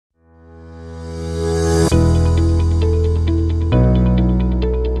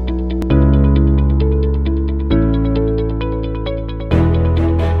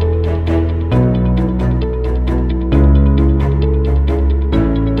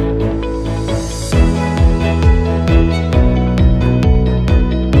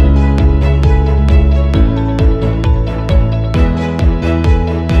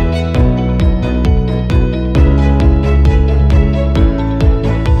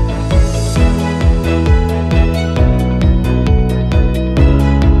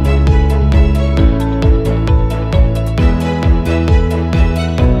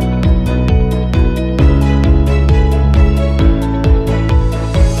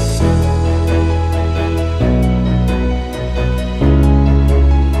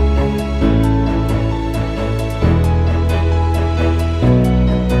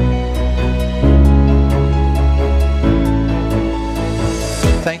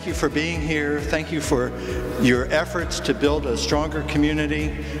thank you for being here. Thank you for your efforts to build a stronger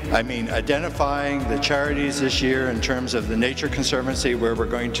community. I mean, identifying the charities this year in terms of the Nature Conservancy, where we're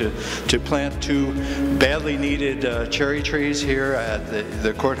going to plant 2 badly needed cherry trees here at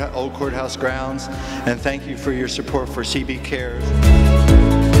the old courthouse grounds. And thank you for your support for CB Cares.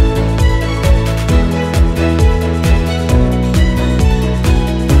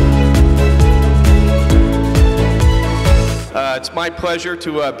 It's my pleasure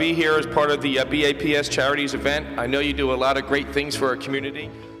to be here as part of the BAPS Charities event. I know you do a lot of great things for our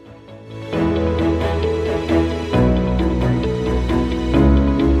community.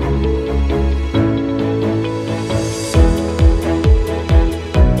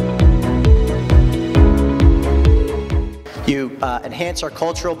 You enhance our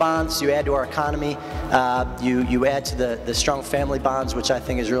cultural bonds, you add to our economy, you add to the strong family bonds, which I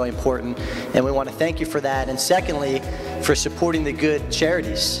think is really important, and we want to thank you for that. And secondly, for supporting the good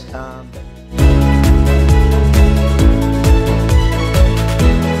charities.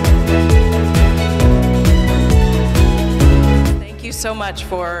 Thank you so much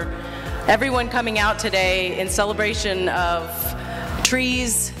for everyone coming out today in celebration of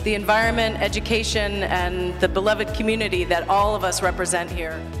trees, the environment, education, and the beloved community that all of us represent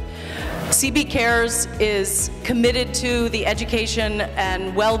here. CB Cares is committed to the education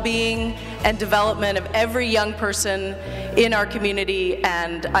and well-being and development of every young person in our community,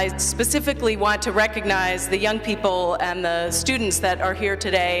 and I specifically want to recognize the young people and the students that are here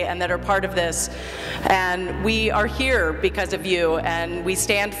today and that are part of this. And we are here because of you, and we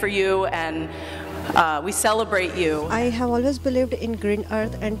stand for you, and we celebrate you. I have always believed in green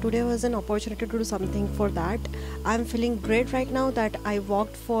earth, and today was an opportunity to do something for that. I'm feeling great right now that I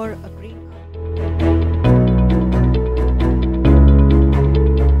walked for a green earth.